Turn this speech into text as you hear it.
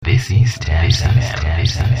is ThapsFm.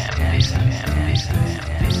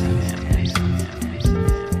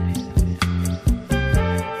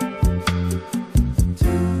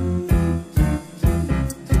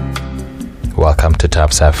 Welcome to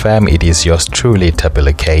ThapsFm. It is yours truly,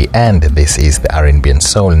 Thapelo, and this is the R&B and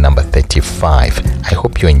Soul number 35. I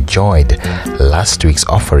hope you enjoyed last week's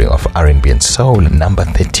offering of R&B and Soul number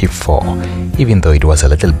 34, even though it was a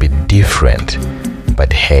little bit different.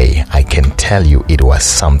 But hey, I can tell you it was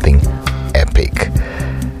something epic.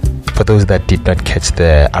 For those that did not catch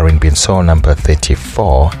the R&B and Soul number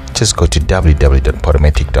 34, just go to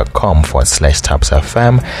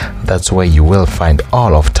www.podomatic.com/ThapsFM. That's where you will find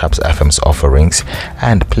all of ThapsFm's offerings.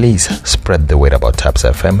 And please spread the word about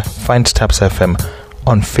ThapsFM. Find ThapsFM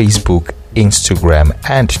on Facebook, Instagram,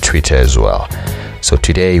 and Twitter as well. So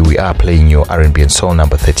today we are playing you R&B and Soul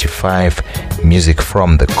number 35, music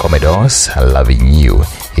from the Commodores, Loving You.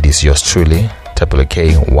 It is yours truly, Thapelo,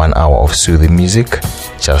 1 hour of soothing music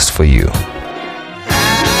just for you.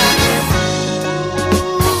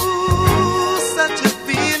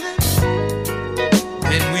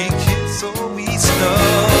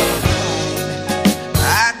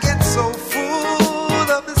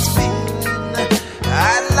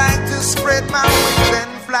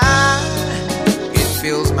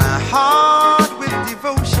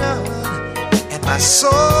 My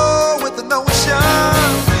soul with the notion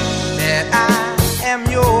that I am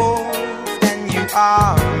yours and you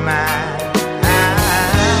are mine.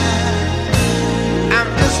 I'm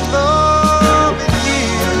just loving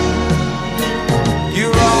you.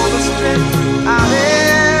 You're all the strength I'll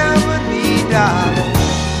ever need, darling.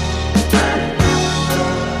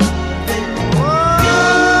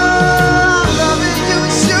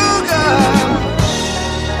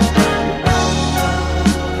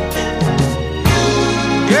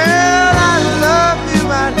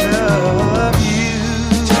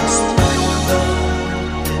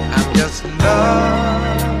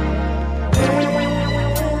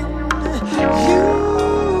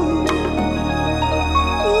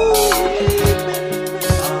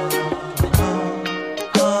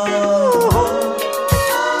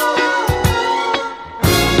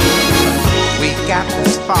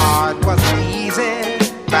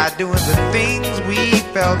 Doing the things we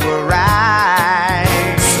felt were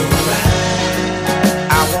right. So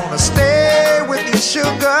right. I wanna stay with you,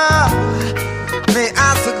 sugar. May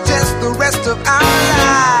I suggest the rest of our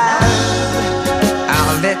lives?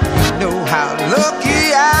 I'll let you know how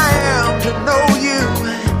lucky I am to know you,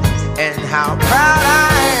 and how proud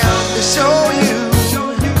I am to show you.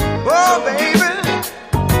 Oh, baby,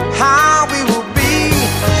 how we will be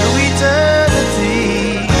through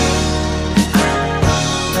eternity.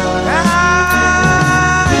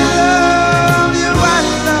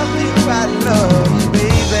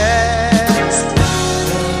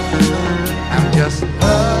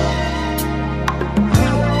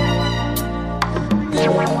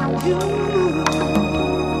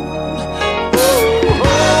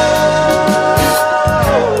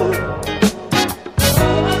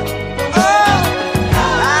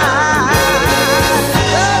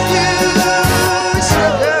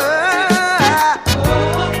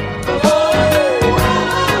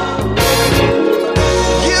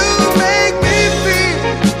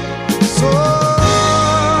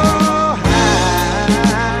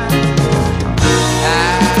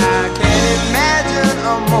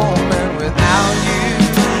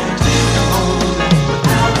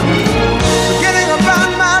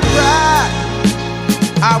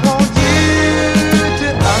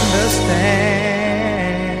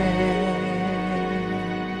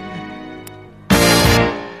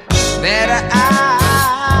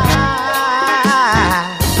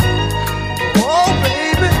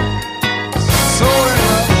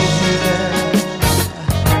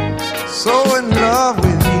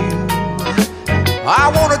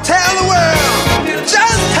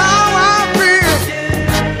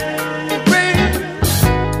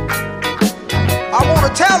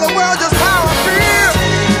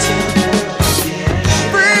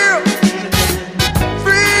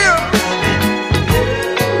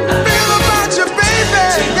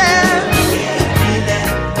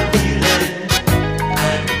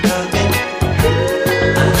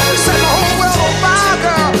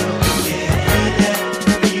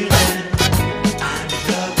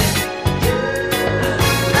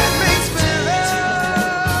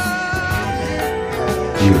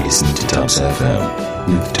 You listen to ThapsFM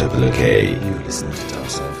with Thapelo. You listen to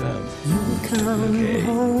ThapsFM. You come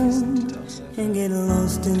home and get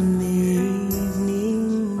lost in the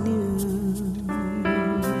evening news.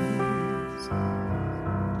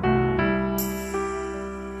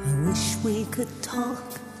 I wish we could talk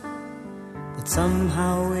but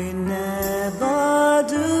somehow we never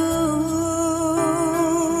do.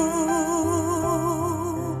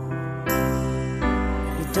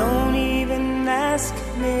 You don't even ask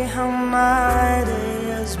me how my day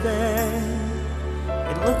has been.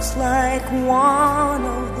 It looks like one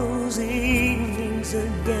of those evenings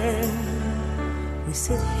again. We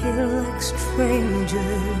sit here like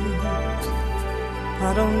strangers.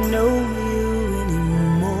 I don't know you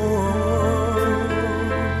anymore.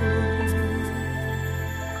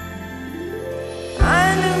 I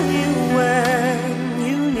knew you when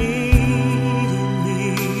you needed me.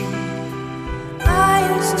 I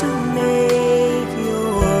used to make your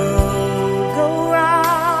world go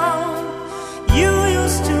round. You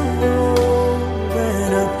used to open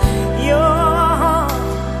up your heart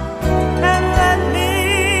and let me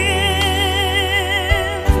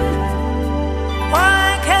in. Why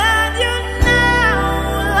can't you now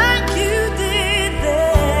like you did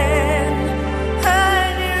then? I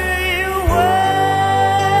knew you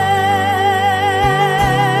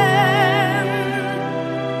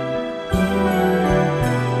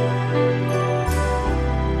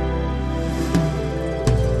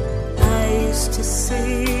I used to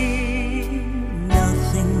see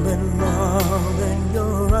nothing but love in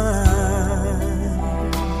your eyes.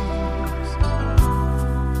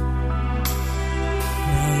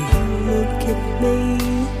 Now you look at me,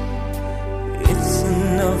 it's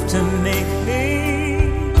enough to make me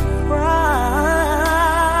cry.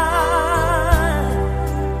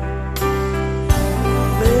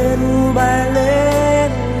 Little by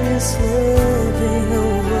little, you're slipping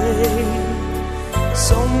away.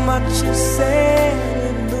 So much is said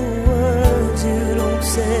in the words you don't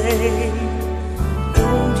say.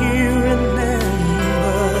 Don't you remember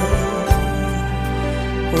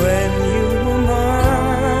when you were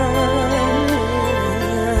mine?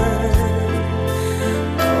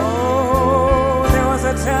 Oh, there was a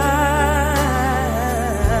time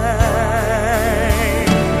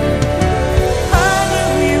I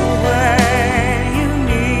knew you when you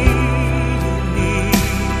needed me.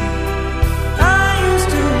 I used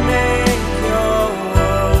to make your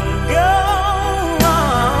world go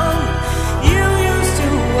on. You used to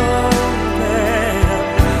open up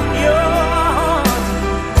your heart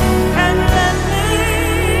and let me in.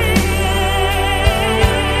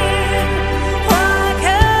 Why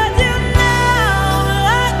can't you now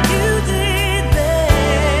like you did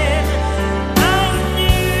then? I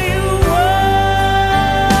knew you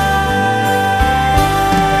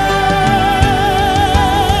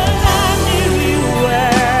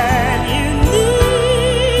when you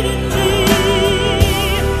needed me.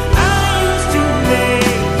 I used to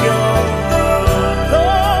make your world go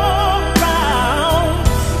round.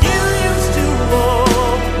 You used to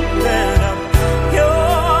open up your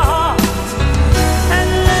heart and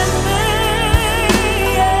let me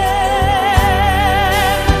in.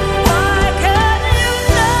 Why can't you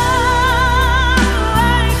now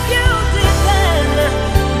like you did then?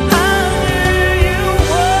 I knew you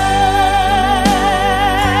would.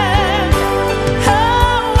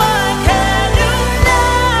 Oh, why can't you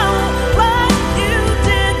now like you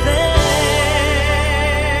did then?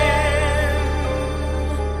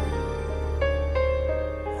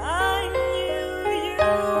 I knew you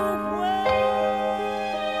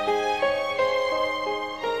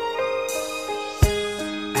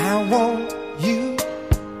I want you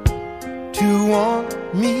to want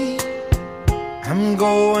me. I'm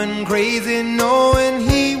going crazy knowing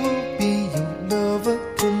he will be your lover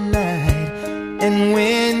tonight. And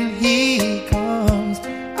when he comes,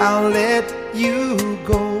 I'll let you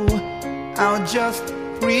go. I'll just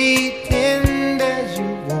pretend as you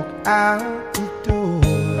walk out the door.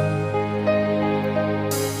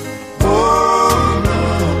 Oh no,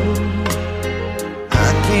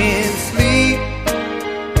 I can't sleep.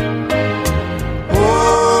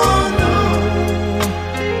 Oh no,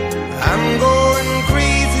 I'm going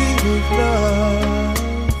crazy with love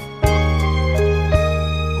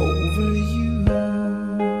over you.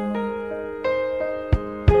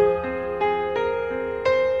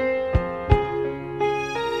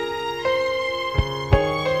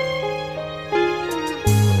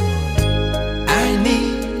 I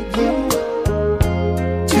need you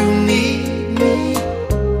to need me.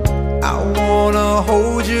 I wanna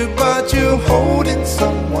hold you, but you're holding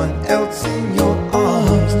someone else in your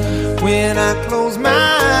arms. When I close my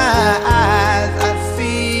eyes, I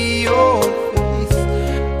see your face.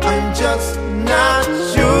 I'm just not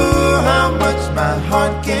sure how much my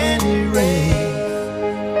heart can erase.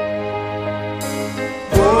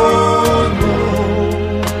 Oh no,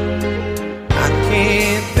 I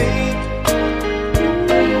can't think.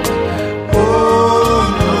 Oh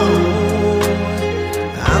no,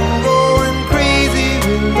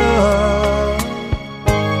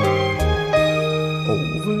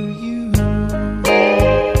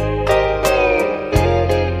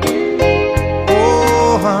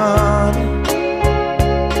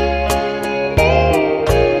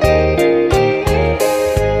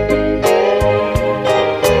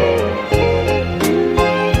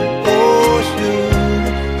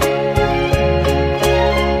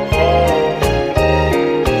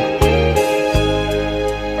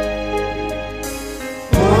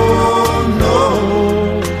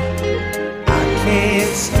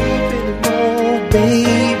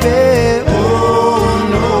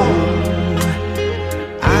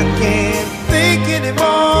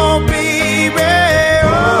 anymore, baby.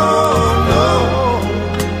 Oh no,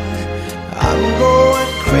 I'm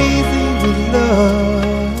going crazy with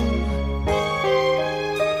love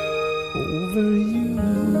over you.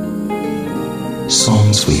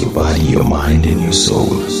 Songs for your body, your mind, and your soul.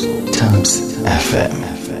 ThapsFM.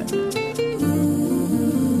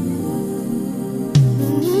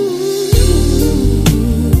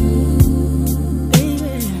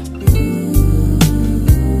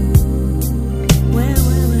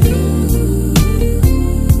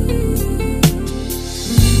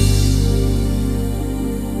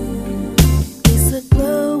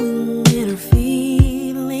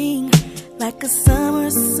 Like a summer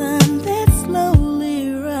sun that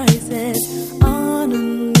slowly rises on a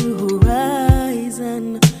new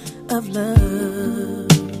horizon of love.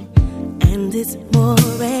 And it's more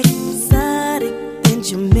exotic than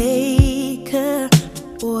Jamaica,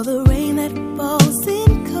 or the rain that falls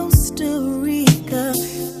in Costa Rica,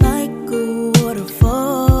 like a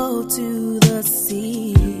waterfall to the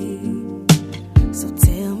sea. So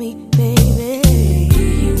tell me, baby, do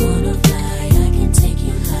you wanna fly? I can take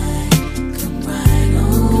you high.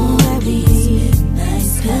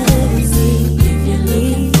 If you're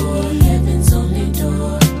looking for heaven's only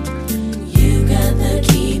door, you got the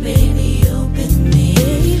key, baby, open me.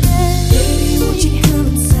 Baby, won't you come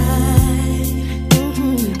inside?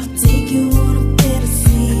 I'll take you on a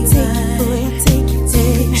fantasy ride. I'll take you,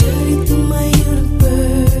 journey through my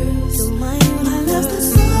universe. My love's the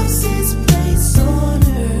softest place on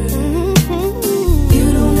earth. You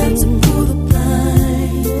don't have to pull the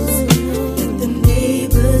blinds, let the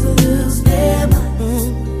neighbors lose their minds.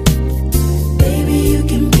 Baby, you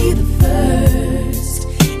can be the first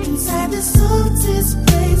inside the softest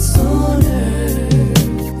place on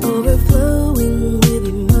earth. Overflowing with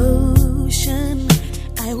emotion,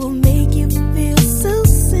 I will make you feel so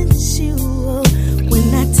sensual.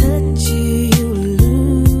 When I touch you, you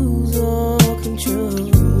lose all control.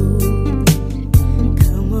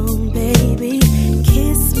 Come on, baby,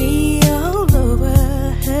 kiss me all over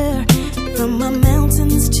her, from my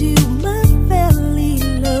mountains to my valley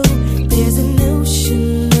low. There's an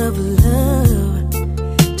ocean of love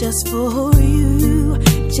just for you,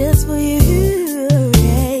 just for you.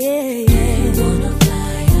 Yeah, yeah, yeah. You wanna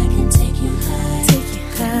fly? I can take you high. Take you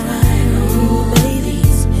high, oh baby.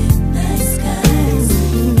 These midnight skies.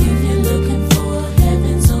 If you're looking for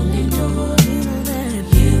heaven's only door,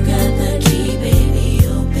 you got the key, baby.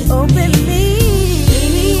 Open me.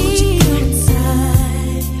 Baby, won't you come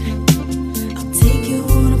inside? I'll take you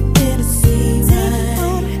on a fantasy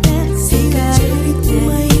ride. Take a journey through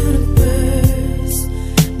my universe.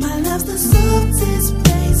 My love's the softest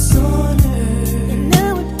place on earth. And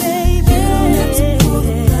now, baby, you don't have to pull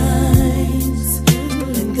the blinds,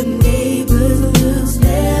 let the neighbors lose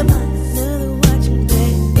their minds. Watching,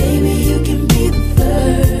 baby, you can be the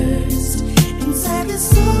first inside the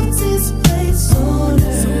softest place on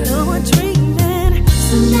earth. So no more dreaming,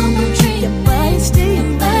 your body stay,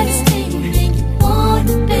 think you want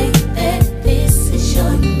it, baby. This is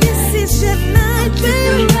your night. This is your night,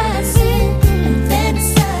 baby. Rising and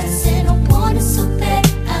fantasizing, I want it so bad.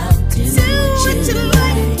 I'll do what you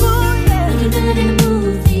like, boy. We can do it in the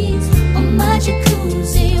movies, on my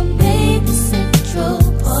jacuzzi, or maybe Central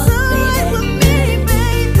Park, baby. With me,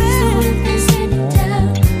 baby. So if there's any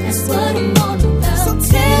doubt, that's what I'm all about. So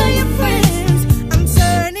tell your friends I'm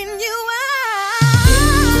turning you out,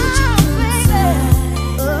 baby.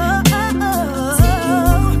 Oh, oh, oh.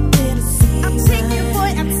 I'll take you,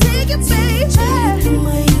 boy, I'll take you, baby. Through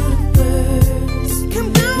my universe. Come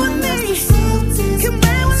go with me. Come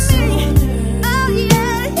round with me. Oh,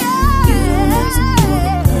 yeah, yeah.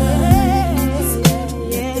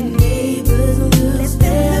 Let the neighbors lose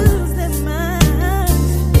their minds.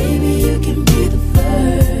 Baby, you can be the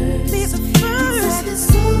first. Be the first. Inside the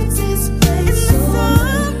softest place on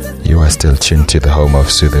earth. You are still tuned to the home of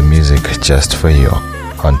soothing music just for you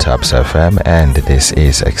on ThapsFM, and this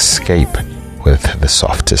is Escape with the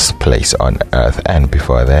softest place on earth. And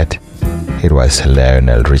before that, it was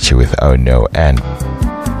Lionel Richie with Oh No, and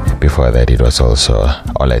before that, it was also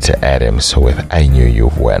Oleta Adams with I Knew You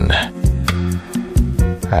When.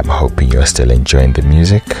 I'm hoping you're still enjoying the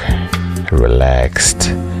music.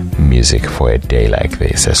 Relaxed music for a day like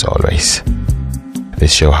this, as always.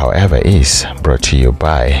 This show, however, is brought to you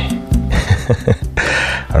by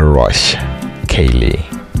Rosh, Kaylee,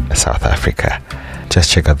 South Africa. Just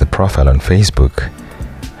check out the profile on Facebook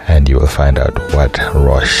and you will find out what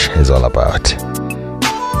Rosh is all about.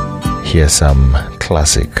 Here's some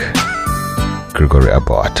classic Gregory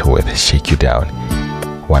Abbott with Shake You Down.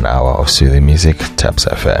 1 hour of soothing music,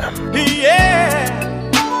 ThapsFM. Yeah.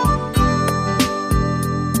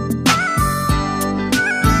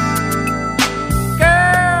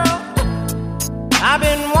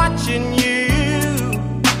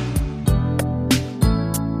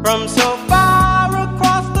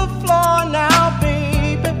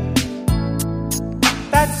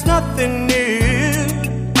 something new.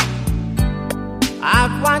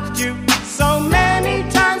 I've watched you so many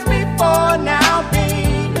times before now,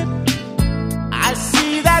 baby. I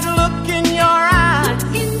see that look in your eyes,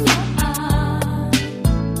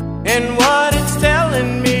 and what it's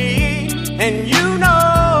telling me. And you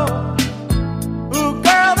know, ooh,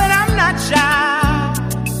 girl, that I'm not shy.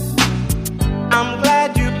 I'm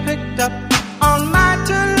glad you picked up on my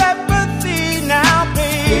telepathy now,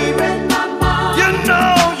 baby. You read my mind. You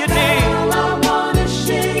know you did. Girl, I wanna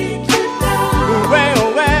shake you down. Well,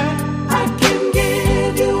 I can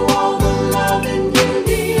give you all the loving you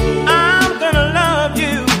need. I'm gonna love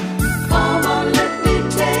you. Come on, let me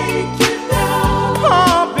take you down.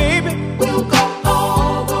 Oh, baby, we'll go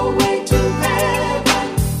all the way to heaven.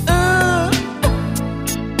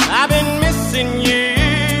 I've been missing you,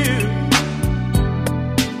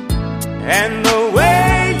 and the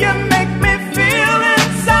way you make me feel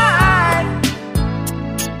inside.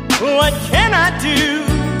 What can I do?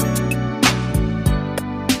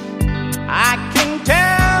 I can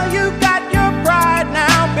tell you got your pride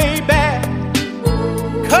now, baby.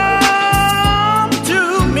 Come to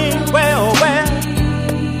me, well,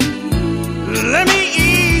 let me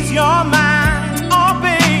ease your mind, oh,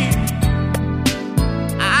 babe.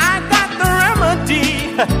 I got the remedy,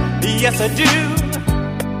 yes I do.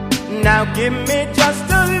 Now give me just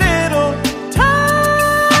a little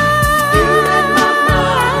time. You're in my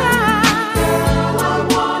mind. Girl, I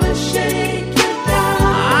wanna shake you down.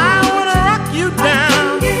 I wanna rock you down. I can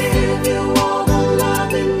give you all the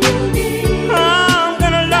loving you need. I'm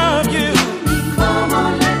gonna love you. Come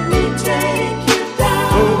on, let me take you down.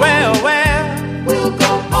 Well, we'll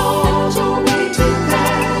go all the way to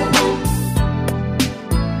heaven.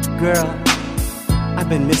 Girl, I've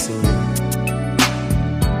been missing you.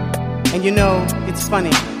 And you know, it's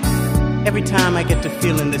funny, every time I get to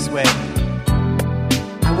feeling this way,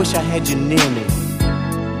 I wish I had you near me.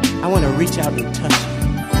 I want to reach out and touch you.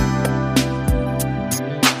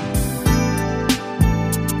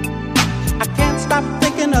 I can't stop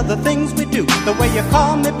thinking of the things we do. The way you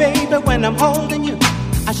call me, baby, when I'm holding you.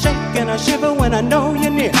 I shake and I shiver when I know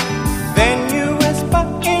you're near. Then you whisper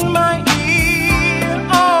in my ear,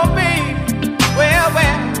 oh, baby, well.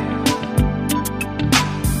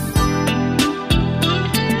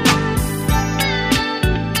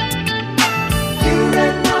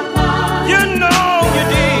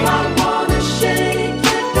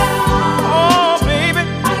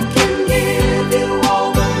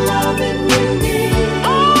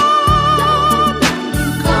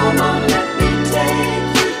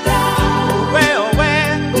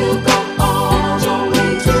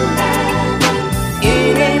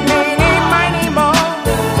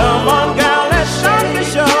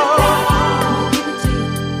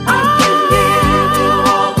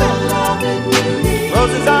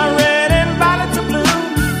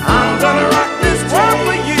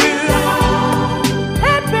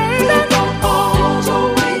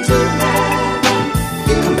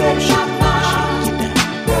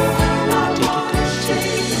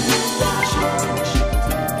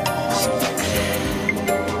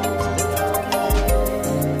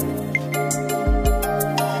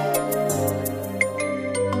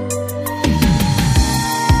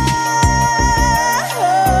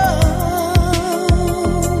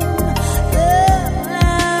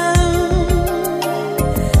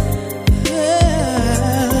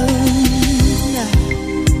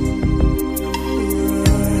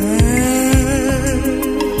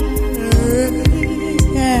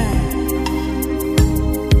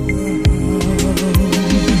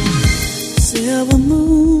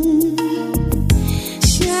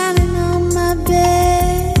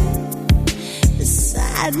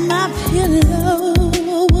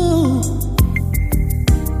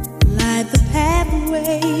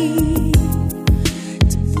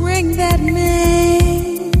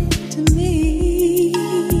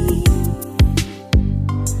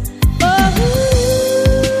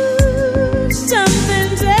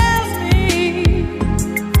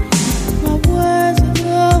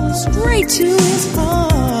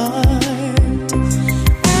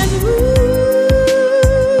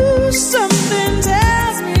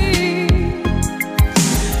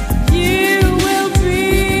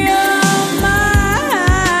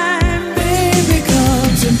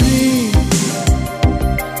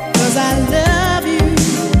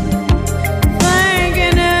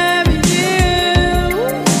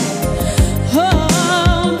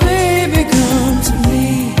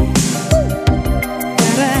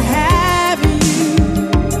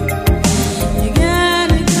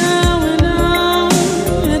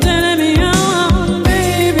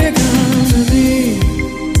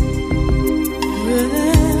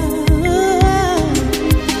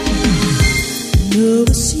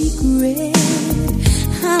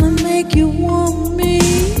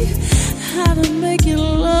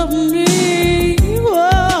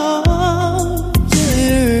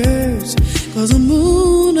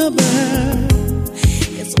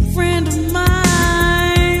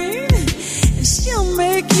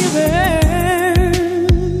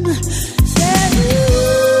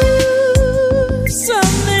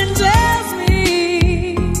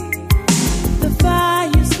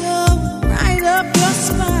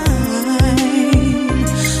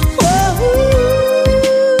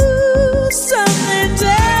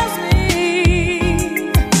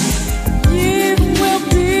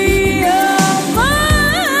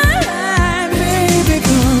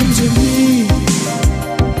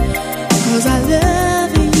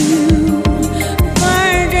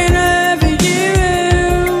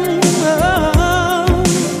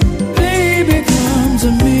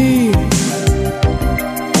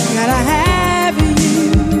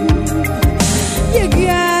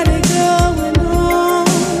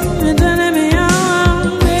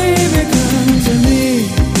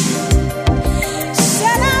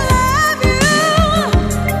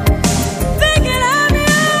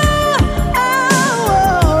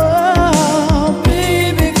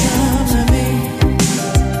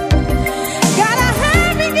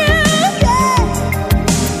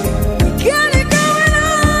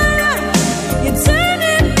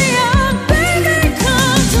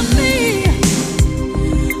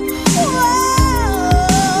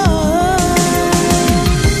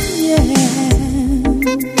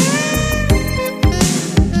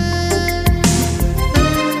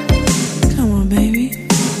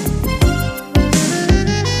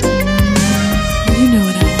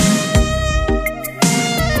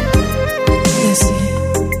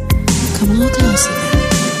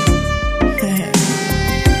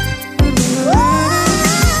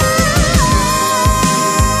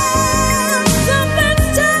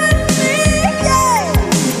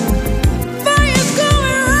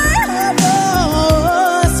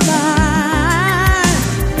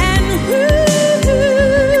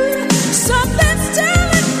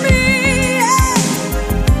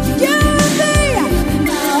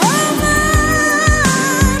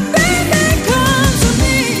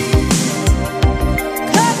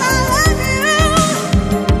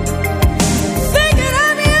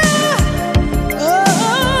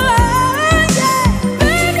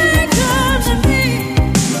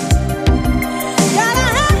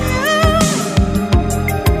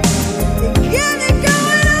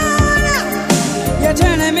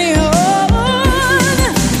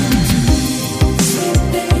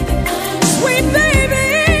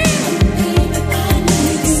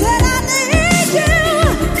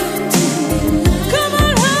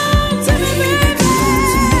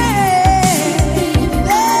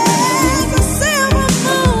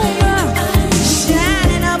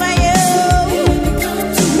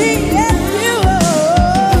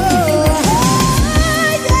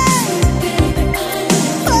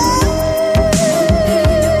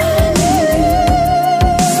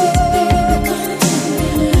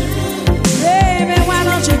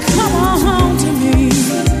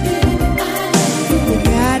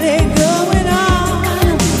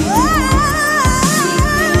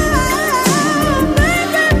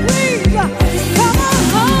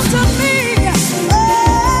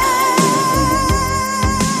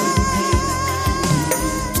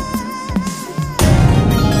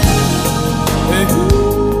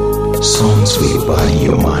 Songs will body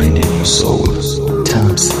your mind and your soul.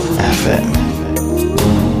 Thaps FM.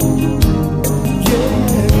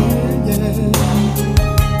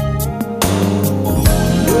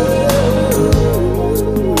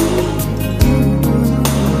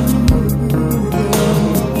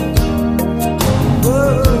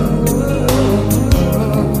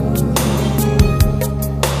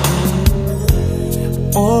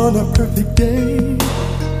 On a perfect day,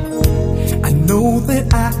 I know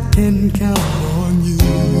that I can count on you.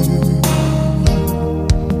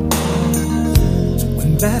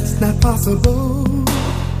 When that's not possible,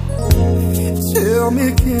 tell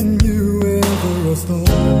me, can you ever restore?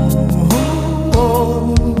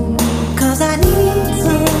 'Cause I need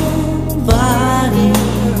somebody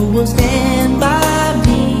who will stand by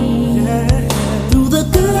me through the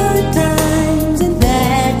good times and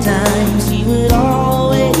bad times. She would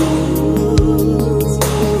always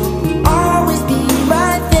be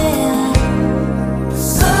right there.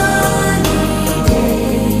 Sunny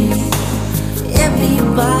days,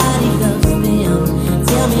 everybody loves them.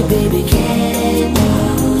 Tell me, baby, can you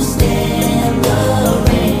stand the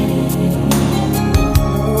rain?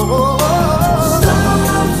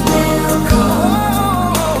 Storms will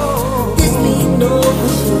come. This we know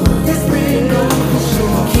for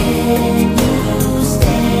sure. Can you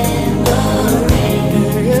stand the rain?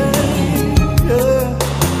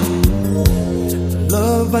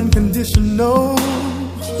 Love unconditional.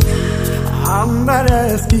 I'm not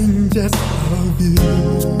asking just of you.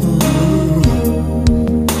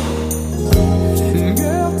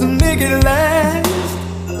 Girl, to make it last,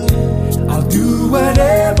 I'll do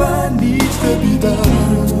whatever needs to be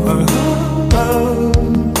done.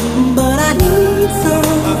 But I need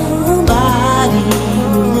somebody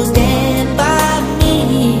who will stand by me.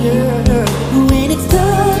 When it's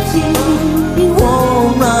touchy, he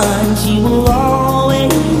won't run. She will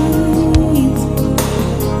always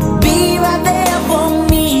be right there for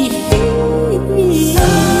me.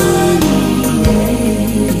 Sunny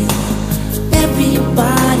days,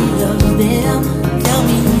 everybody loves them. Tell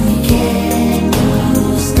me, can you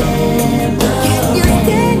stand the rain? Can you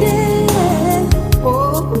stand it?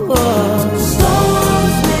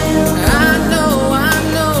 Storms will come. I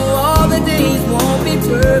know all the days won't be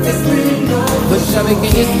perfect. But Shabby,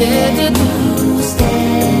 can you stand it? Can you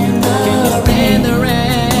stand the Can you stand the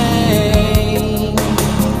rain?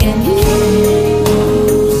 Can you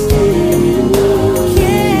stand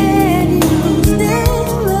the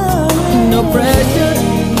rain?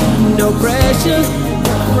 No pressure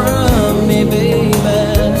from me, baby.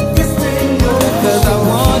 'Cause I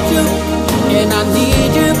want you and I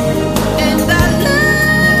need you and I love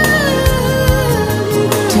you.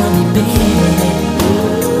 Tell me, baby,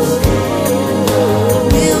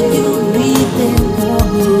 will you be there for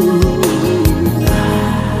me?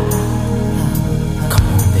 Come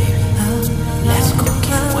on, baby. Let's go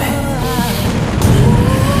get wet.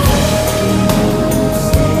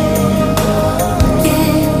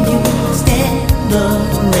 Can you stand the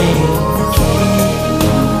rain?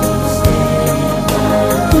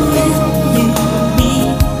 Will you be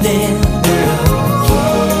there, girl?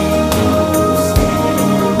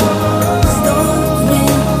 Storms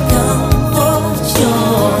will come for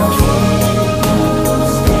sure.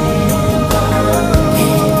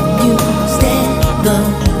 Can you stand the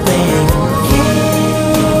rain?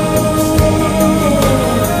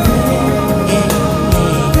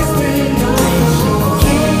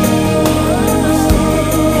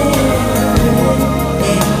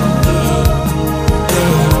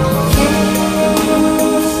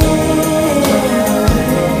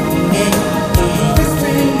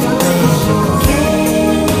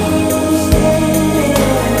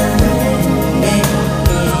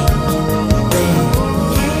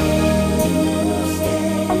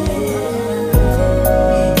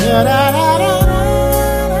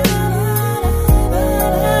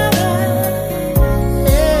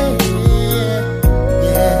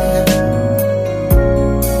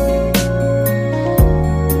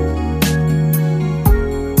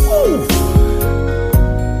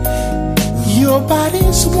 Your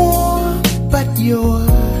body's warm, but you're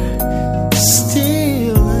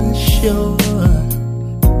still unsure.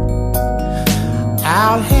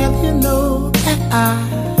 I'll have you know that I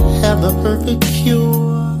have the perfect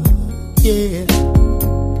cure. Yeah.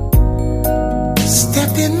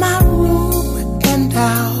 Step in my room and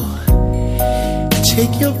I'll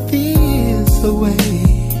take your fears away.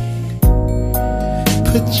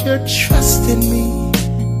 Put your trust in me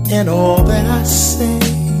and all that I say.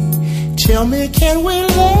 Tell me, can we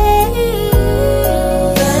last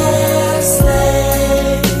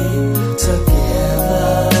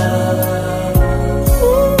together?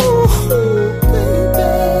 Ooh.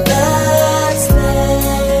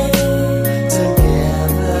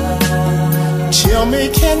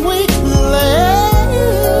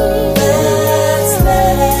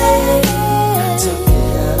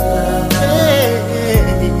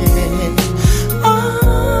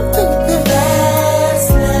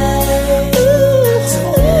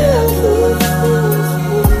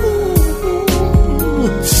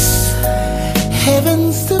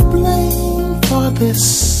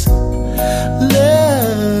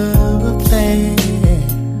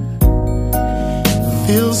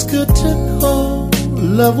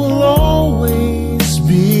 love will always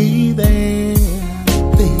be there,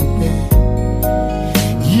 baby.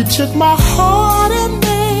 You took my heart and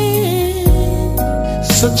made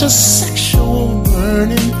such a sexual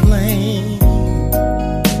burning flame.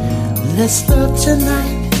 Let's love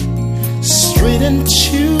tonight, straight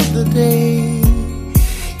into the day.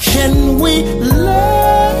 Can we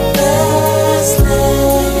love? Let's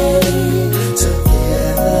lay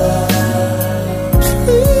together.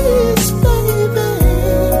 Please, baby.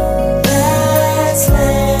 Let's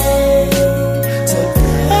lay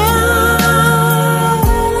together. All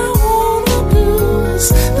I wanna do is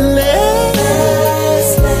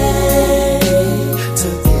let's lay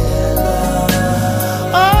together.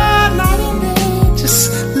 All night and day, just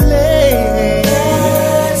lay.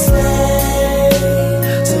 Let's lay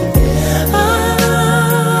together.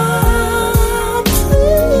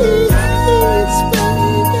 Please,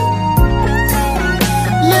 baby.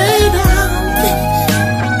 Lay down, baby.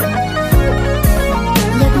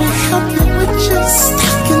 Let me help you with your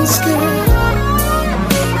stockings, girl.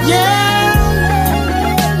 Yeah.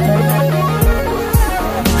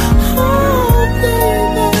 Oh,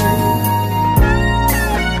 baby.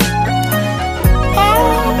 All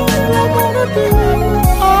I wanna do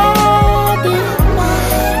all day and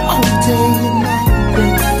night, all day and night,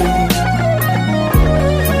 baby.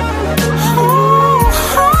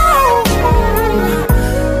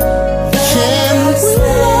 Can we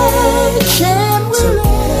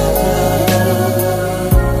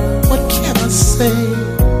what can I say?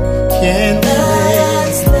 Can we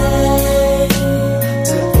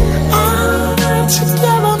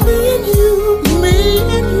together, me and you, me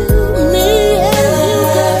and you, me and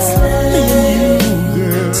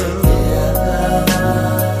you, girl.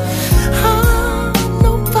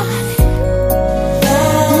 Nobody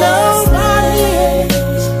else.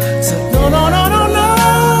 No, no, no, no, no,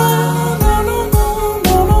 no, no, no,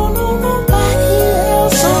 no, no, no, nobody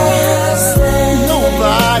else.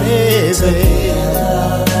 Nobody, baby.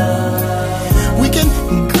 We can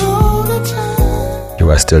go to time. You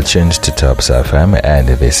are still tuned to ThapsFm, and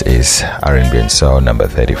this is R&B and Soul number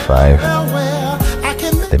 35. I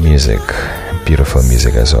can The music, beautiful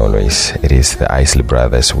music as always. It is the Isley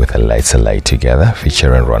Brothers with a Lights a Light Together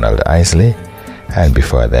featuring Ronald Isley. And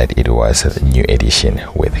before that, it was a new edition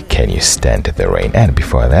with Can You Stand the Rain. And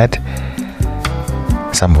before that,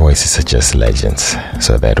 some voices are just legends.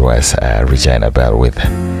 So that was Regina Bell with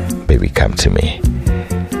Baby Come to Me.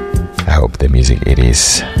 I hope the music, it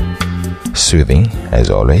is soothing as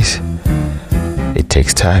always. It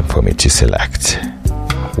takes time for me to select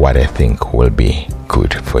what I think will be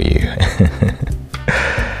good for you.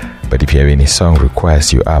 But if you have any song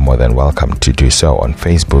requests, you are more than welcome to do so on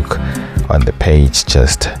Facebook. On the page,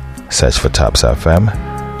 just search for ThapsFM.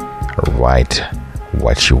 Write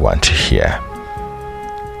what you want to hear.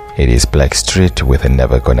 It is Blackstreet with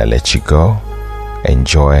Never Gonna Let You Go.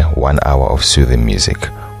 Enjoy 1 hour of soothing music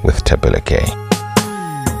with Thapelo.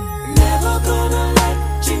 Never gonna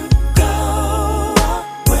let you go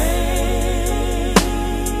away.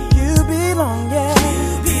 You belong, yeah. You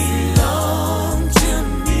belong to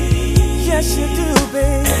me. Yes, you do,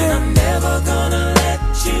 baby. And I'm never gonna let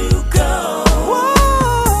you go.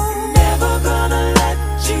 Whoa. Never gonna let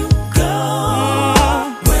you go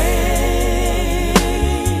away.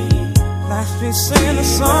 Last week singing a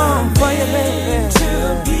song for you, baby. To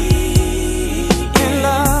be in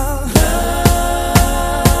love.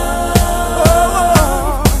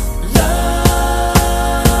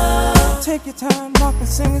 Take your time, walk and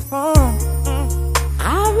sing it for 'em. I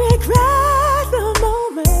regret the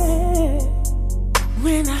moment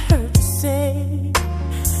when I heard you say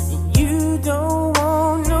you don't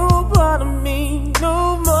want no part of me no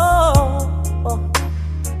more.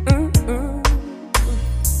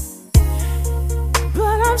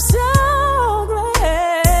 But I'm so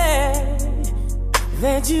glad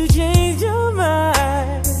that you changed your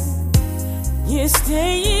mind. You're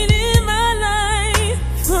staying in my life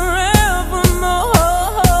forevermore.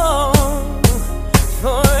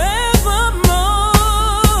 Forevermore.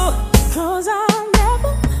 'Cause I'm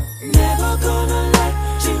never gonna let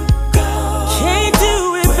you go. Can't do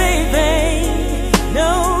it, baby.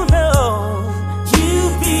 No, no. You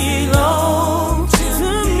belong to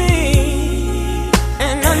me.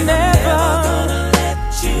 And I'm never gonna let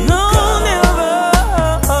you go. Never.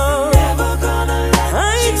 Never gonna let I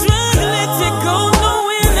ain't trying to let you go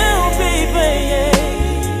nowhere now,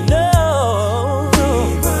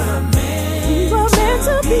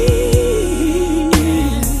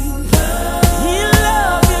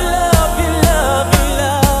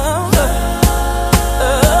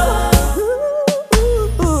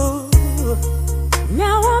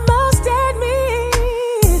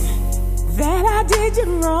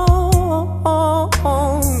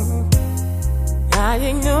 I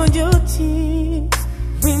ignored your tears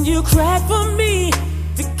when you cried for me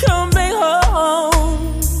to come back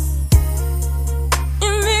home.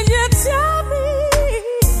 And then you tell me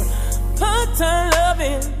part-time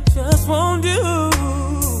loving just won't do.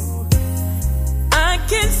 I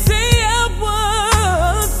can't say I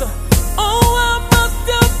was, oh, I must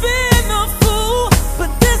have been a fool,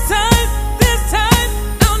 but this time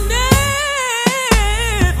I'll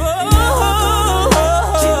never let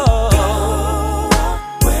you go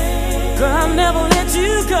away. Girl, I'll never let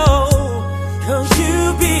you go, 'cause you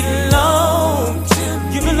belong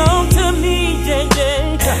to me, JJ,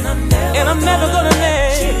 and I'm never gonna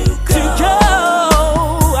let you go.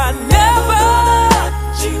 I never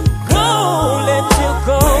let you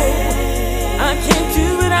go. I can't do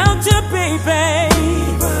without you, baby.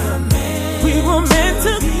 We were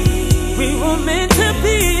meant to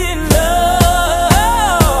be in love.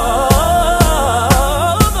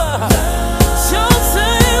 So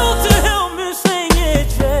sail to help me sing it,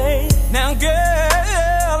 Jay. Now,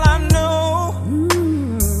 girl, I know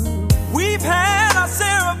we've had our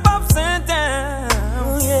share of ups and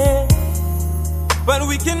downs, yeah, but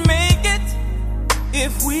we can make it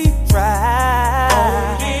if we try.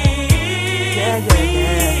 Only if we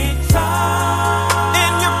try.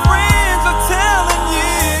 And your friends are telling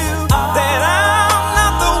you that I'm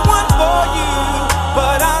not the one for you,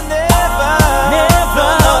 but I'll never let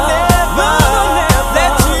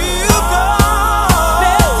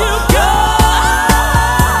you go.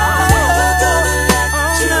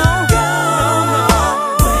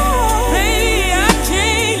 Baby, I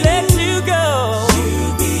can't let you go.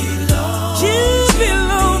 You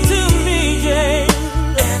belong to me, yeah.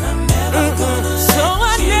 So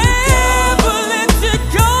I never let you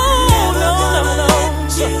go. No.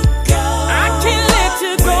 I can't let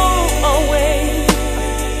you go away.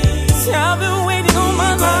 See, I've been waiting all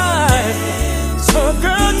my life for a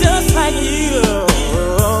girl just like you.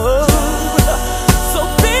 So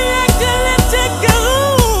baby, I can't let you go.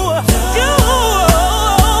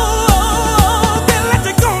 Can't let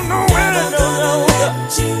you go nowhere. No.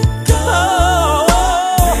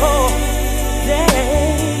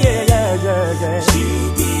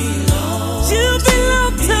 You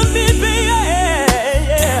belong to me, baby.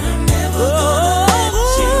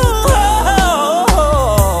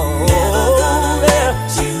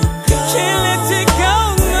 Can't let you go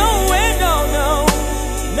nowhere,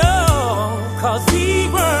 no. 'Cause we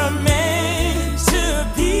were meant to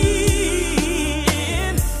be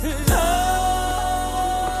in love.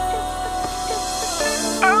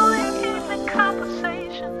 Early evening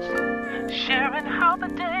conversations, sharing how the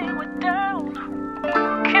day went down.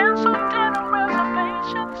 Canceled dinner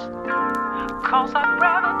reservations, 'cause I'd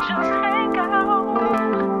rather just hang out,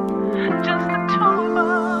 just the two of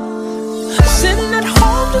us. Sitting at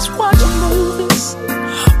home just watching movies,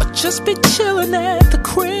 or just be chilling at the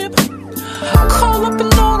crib. Call up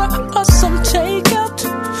and order us some takeout,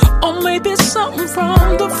 or maybe something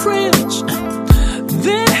from the fridge.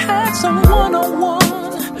 Then had some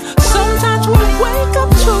one-on-one. Sometimes we wake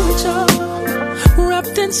up to each other,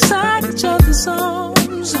 wrapped inside each other's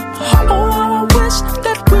arms. Oh, how I wish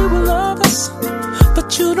that we were lovers, but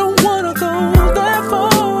you don't wanna go that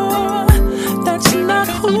far. That's not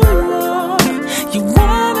who you are. You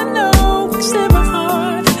wanna know what's in my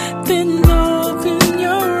heart, then open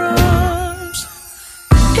your arms.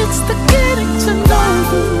 It's the getting to know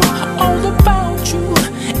you, all about you.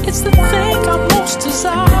 It's the thing I most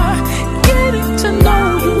desire. Getting to know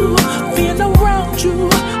you, being around you,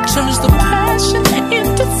 turns the passion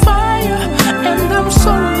into fire. And I'm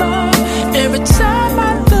so alive every time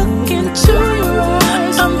I look into your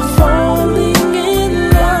eyes. I'm falling in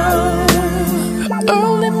love.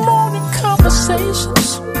 Early morning conversations,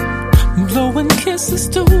 blowing kisses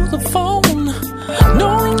through the phone,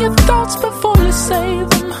 knowing your thoughts before you say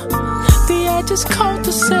them. The I just called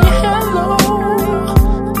to say hello.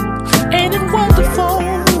 Ain't it wonderful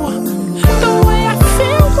the way I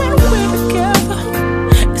feel when we're together,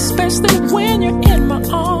 especially when you're in my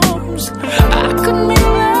arms. I could make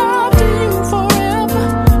love to you forever,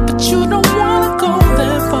 but you don't wanna go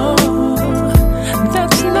that far.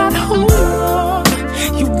 That's not who you are.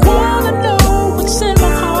 You wanna know what's in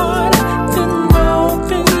my heart, then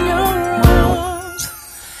open your arms.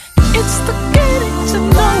 It's the getting to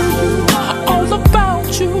know you, all about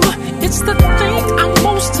you. It's the thing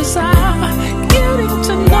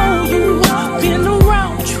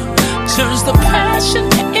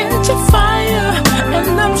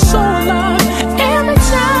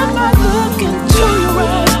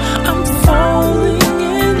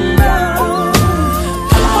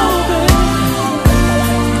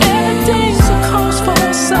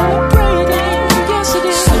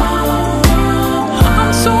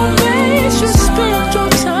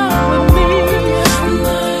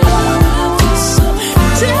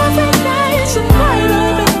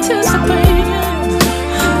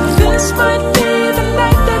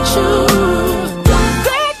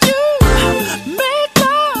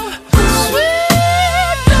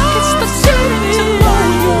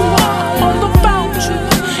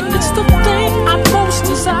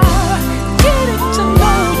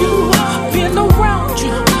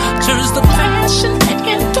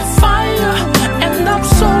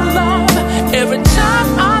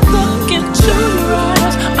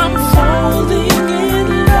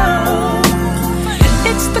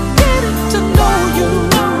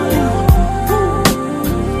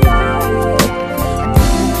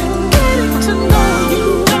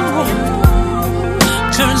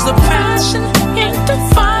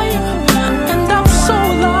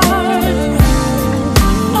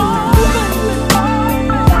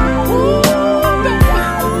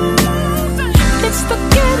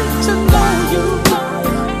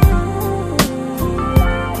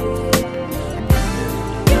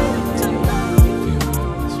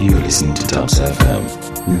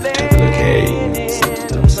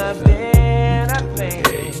loved and I played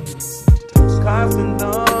constant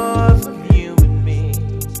thoughts of you and me.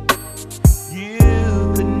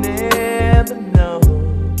 You could never know,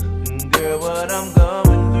 girl, what I'm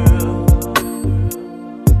going through.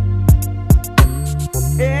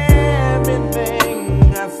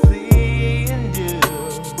 Everything I see and do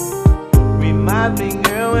remind me,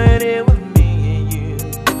 girl, when it was me and you.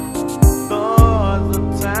 Thoughts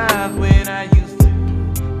of times when I used to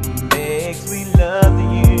make sweet love to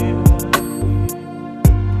you.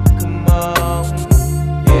 Come on,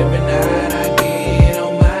 every night I get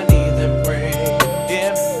on my knees and pray.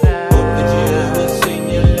 Every night, hope that you will sing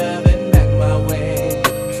your loving back my way.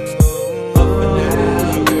 But for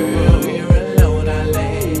now, girl, here alone I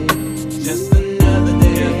lay. Just another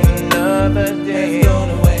day, has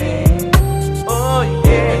gone away. Oh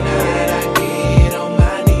yeah. Every night I get on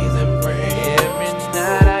my knees and pray. Every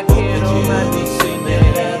night I get on my knees sing your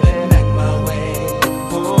loving back my way.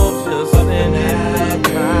 Hope you'll send it back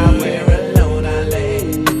my way. Here alone I lay.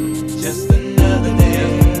 Just another day,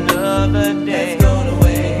 has gone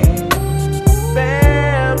away.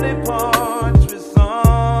 Family portraits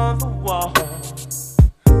on the wall.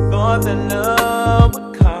 Thought that love would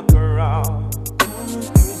conquer all.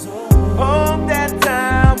 Hope that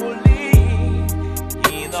time will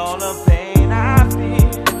ease all the pain I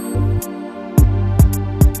feel.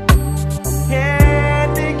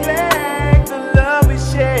 Can't neglect the love we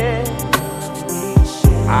shared.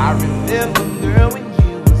 I remember, girl, when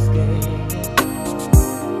you were scared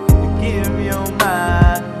to give your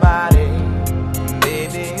mind, body,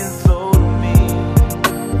 baby, and soul to me.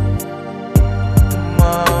 Come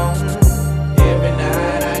on, every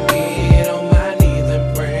night I get on my knees and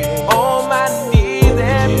pray. On my knees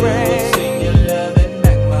and pray. Would you sing your loving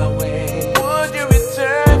back my way? Would you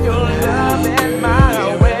return your loving my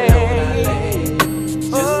way?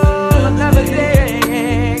 Oh, another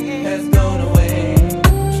day has gone away.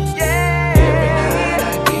 Yeah. Every night I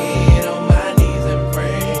get on my knees and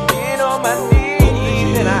pray. Get on my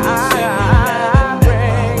knees and I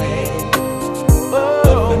pray. Oh,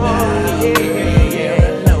 yeah.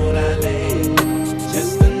 Alone I lay.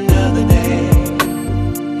 Just another day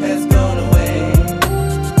has gone away.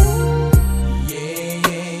 Yeah.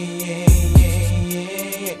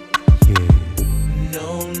 No.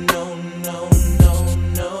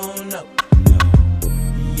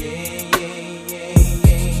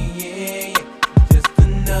 Yeah. Just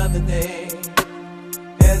another day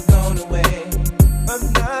has gone away.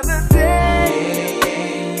 Another day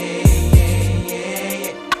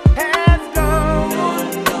has gone. No.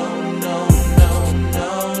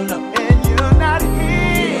 And you're not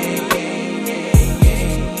here.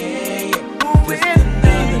 Just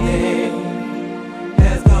another day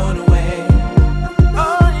has gone away.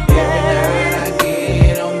 Oh yeah. I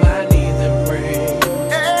get on my knees and pray.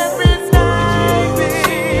 Every night,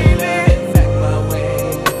 baby, back my way.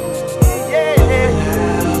 Yeah.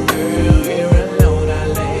 Now, girl, here alone I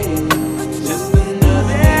lay. Just another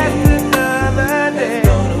day has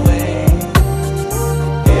gone away.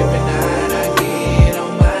 Every night I get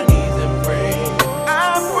on my knees and pray. I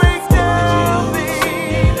break down,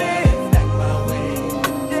 baby, back my way.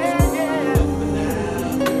 Yeah. But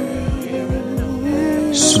now, girl, here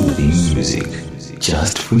alone. Soothing music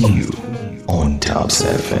just for you on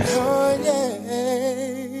ThapsFM. Oh, yeah.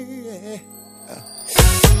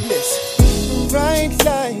 Listen. Bright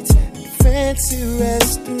lights, fancy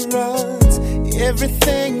restaurants,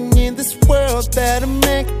 everything in this world that a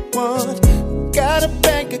man could want. Got a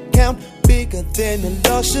bank account bigger than the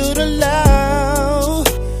law should allow.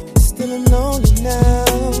 Still alone now.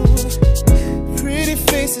 Pretty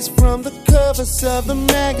faces from the covers of the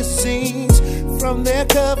magazines. From their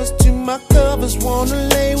covers to my covers, wanna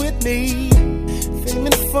lay with me. Fame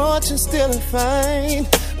and fortune still a find.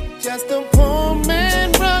 Just a poor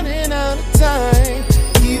man running out of time.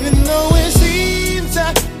 Even though it seems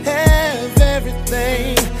I have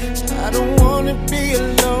everything, I don't wanna be a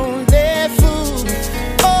lonely fool.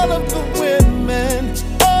 All of the women,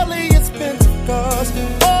 all the expensive cars,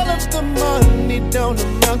 all of the money don't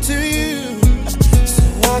amount to you. So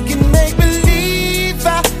I can make believe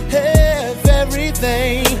I have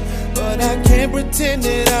everything, but I can't pretend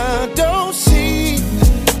that I don't see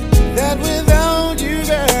that without you,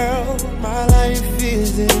 girl, my life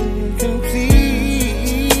is incomplete.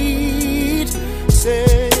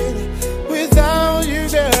 Said, without you,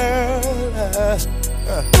 girl,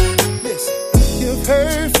 listen, your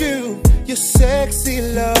perfume, your sexy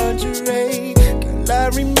lingerie, girl, I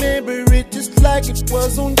remember it just like it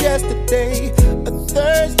was on yesterday. A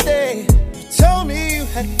Thursday, you told me you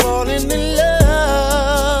had fallen in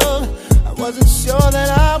love. I wasn't sure that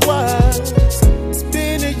I was. It's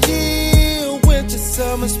been a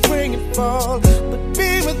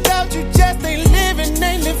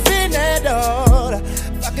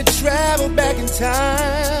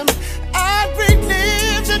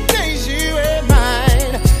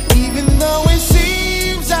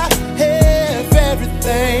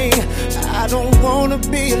wanna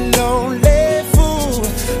be a lonely fool.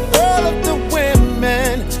 All of the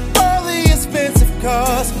women, all the expensive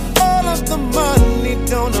cars, all of the money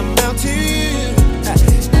don't amount to you.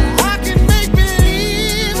 I can make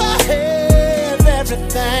believe I have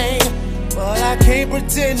everything, but I can't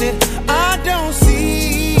pretend that I don't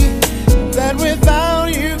see that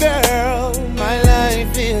without you, girl, my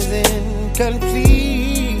life is incomplete.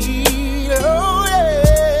 Oh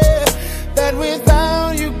yeah, that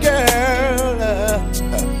without you, girl,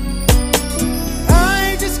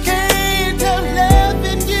 I just can't help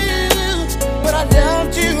loving you, but I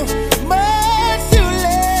loved you much too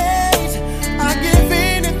late. I give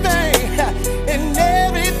anything and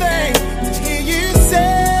everything to hear you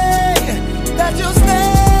say that you'll stay.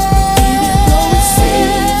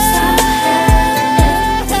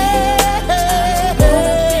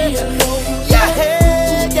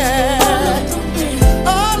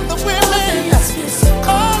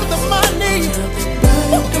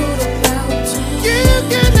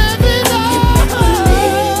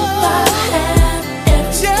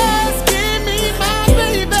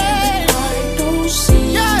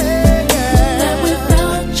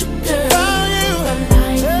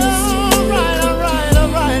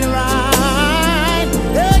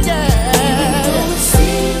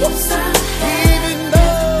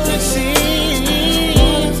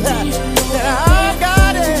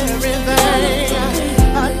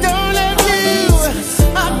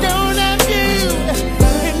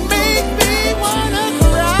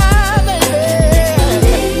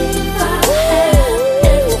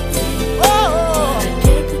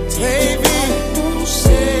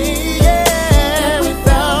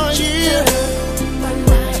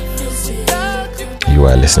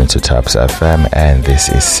 Listening to Thaps FM, and this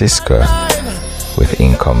is Cisco with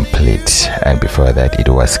Incomplete, and before that it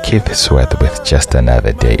was Keith Sweat with Just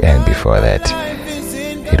Another Day, and before that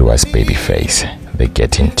it was Babyface, The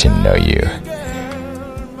Getting to Know You.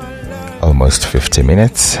 Almost 50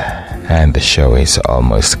 minutes and the show is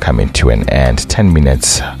almost coming to an end. 10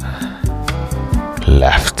 minutes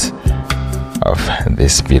left of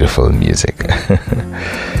this beautiful music.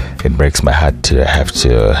 It breaks my heart to have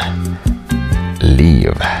to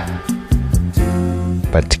leave,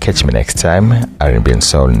 but catch me next time. R&B and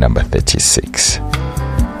Soul number 36.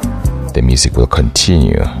 The music will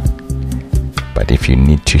continue, but if you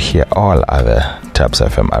need to hear all other Thaps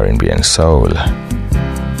FM R&B and Soul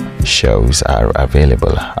shows are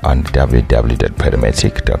available on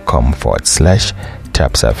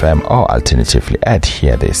www.podomatic.com/Thaps FM, or alternatively at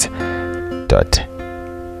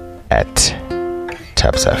hearthis.at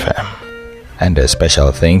Thaps FM. And a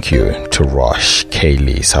special thank you to Rosh,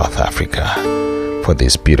 Kaylee, South Africa, for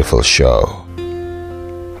this beautiful show.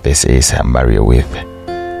 This is Mario with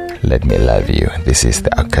Let Me Love You. This is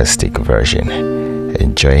the acoustic version.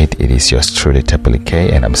 Enjoy it. It is yours truly, Thapelo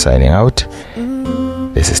K, and I'm signing out.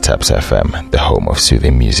 This is Thaps FM, the home of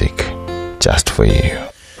soothing music, just for you.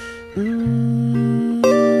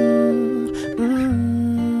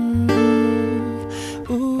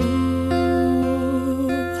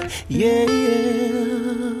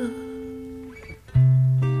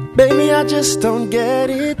 Baby, I just don't get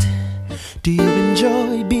it. Do you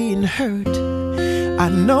enjoy being hurt? I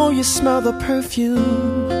know you smell the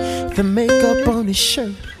perfume, the makeup on his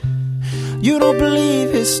shirt. You don't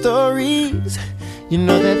believe his stories, you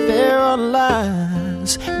know that there are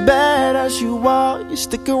lies. Bad as you are, you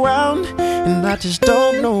stick around, and I just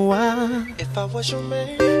don't know why. If I was your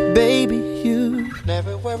man, baby, you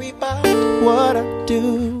never worry about what I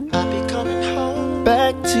do. I'll be coming home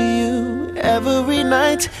back to you every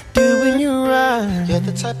night, doing you right. You're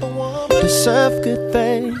the type of woman deserve good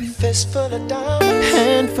things. Fistful of diamonds,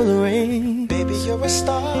 handful of rain. Baby, you're a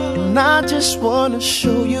star, and I just wanna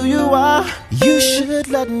show you you are. You should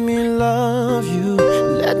let me love you.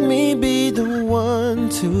 Let me be the one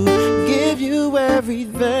to give you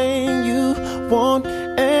everything you want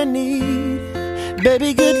and need.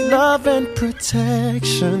 Baby, good love and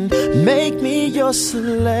protection. Make me your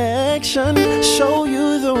selection. Show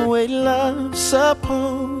you the way love's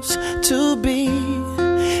supposed to be.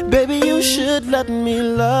 Baby, you should let me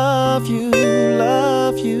love you,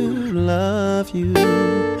 love you, love you,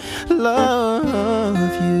 love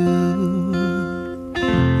you.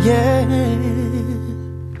 Yeah.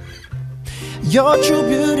 Your true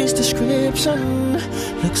beauty's description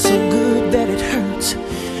looks so good that it hurts.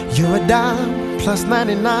 You're a dime plus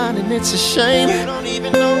 99, and it's a shame you don't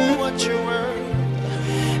even know what you're worth.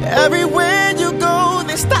 Everywhere you go,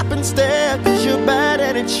 they stop and stare, 'cause you're bad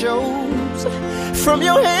and it shows. From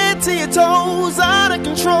your head to your toes, out of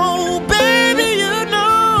control. Baby, you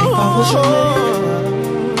know, if I was your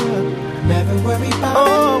man, never worry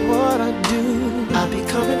about what I do.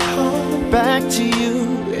 back to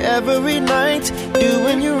you every night,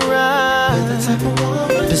 doing you right. You're the type of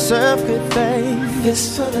woman deserve good things.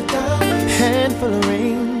 Fist full of diamonds, handful of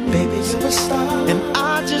rings, baby you're a star. And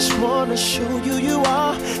I just wanna show you you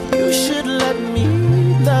are. You should let me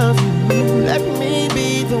love you. Let me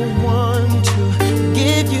be the one to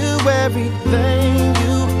give you everything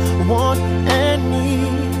you want and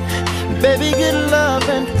need. Baby, good love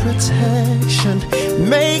and protection.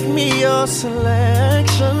 Make me your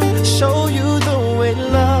selection. Show you the way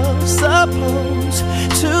love's supposed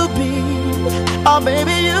to be. Oh,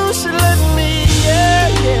 baby, you should let me, yeah,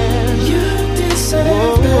 yeah. You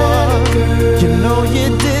deserve better, girl. You know you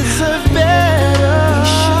deserve better. We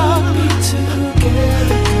should be together,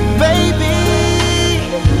 girl. Baby,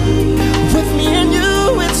 with me and you,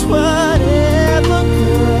 it's whatever,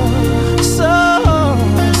 girl.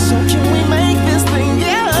 So can we make this thing,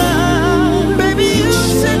 yeah? Baby, you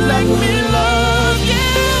should let me love you.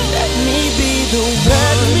 Let me be the one.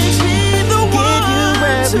 Let me be the one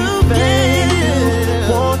to give you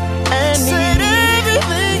want and need.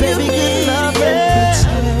 Everything baby, you need. Love and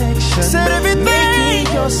protection. Said everything. Make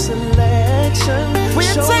me your selection. Will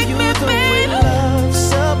you show you the way love's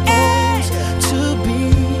supposed to be.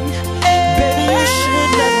 Baby, you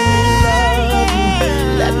should let me love you.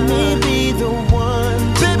 Let me be the one.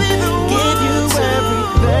 Baby, the give you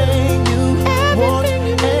everything you want and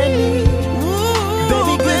need.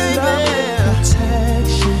 Baby, good love and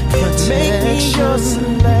protection. Make me your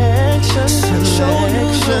selection. Show you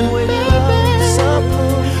the way love's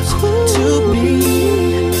supposed to be.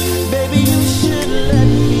 Baby, you should let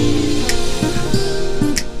me.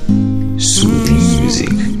 Soothing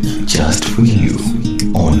music just for you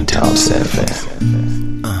on ThapsFm.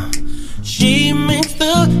 She makes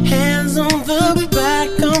the hands on the back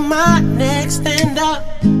of my neck stand up.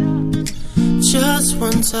 Just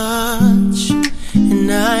one touch,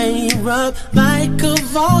 and I erupt like a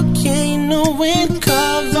volcano and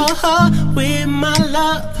cover her with my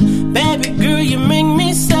love. Baby girl, you make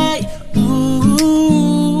me say,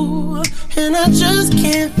 ooh, and I just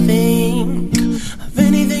can't think of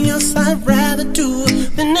anything else I'd rather do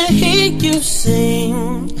than to hear you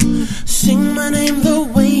sing. Sing my name the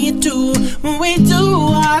way you do when we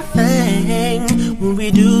do our thing, when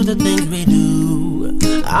we do the things we do.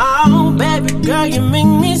 Oh, baby girl, you make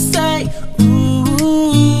me say,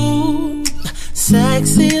 ooh,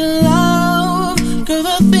 sexy love, girl,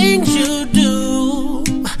 the things you do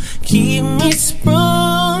keep me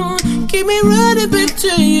sprung, keep me ready back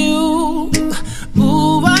to you.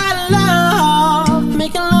 Ooh, I love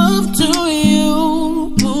making love to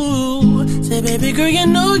you. Ooh, say, baby girl, you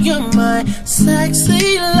know you're my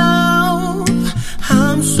sexy love.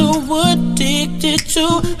 I'm so addicted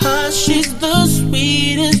to her. She's the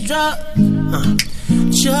sweetest drug.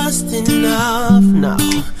 Just enough now,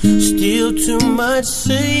 still too much.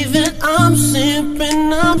 Say that I'm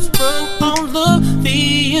simping, I'm sprung on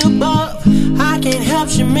the above. I can't help,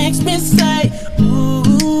 she makes me say,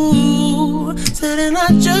 ooh. Said and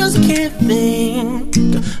I just can't think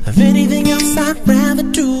of anything else I'd rather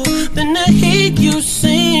do than to hear you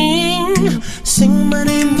sing. Sing my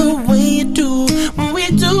name the way you do when we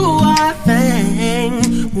do our thing,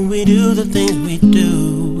 when we do the things we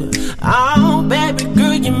do. Oh, baby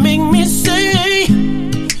girl, you make me say,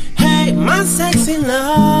 hey, my sexy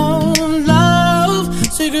love, love.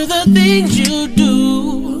 Say, girl, the things you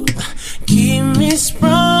do keep me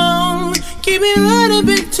sprung, keep me ready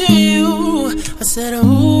back to you. I said,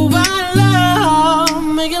 ooh, I love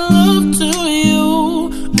making love to you.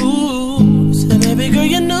 Ooh, said, baby girl,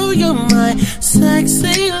 you know you're my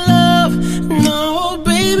sexy love. No,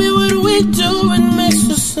 baby, what we do, it makes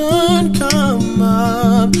the sun come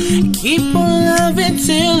up. Keep on loving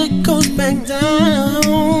till it goes back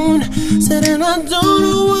down. Said, and I don't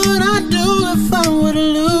know what I'd do if I would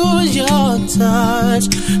lose your touch.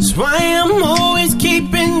 That's why I'm always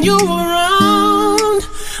keeping you around.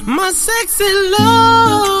 My sexy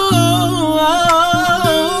love.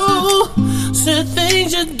 Said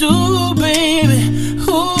things you do, baby.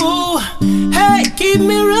 Ooh, hey, keep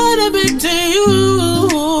me right back to you.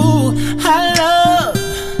 I love,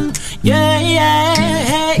 yeah, yeah,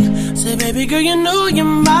 hey. Say, baby girl, you know you're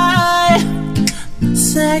my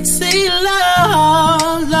sexy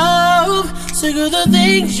love, love. Say, girl, the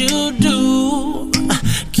things you do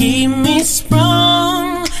keep me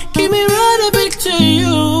sprung, keep me right back to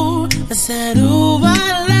you. I said, ooh,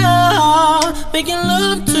 I love making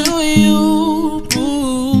love to you.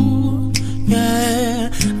 Ooh, yeah,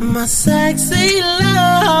 my sexy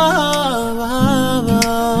love,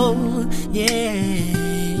 yeah.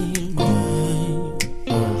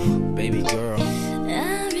 Baby girl,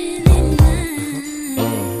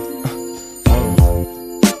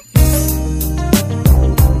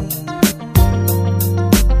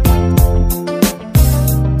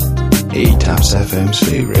 a ThapsFm's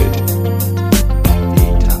favorite.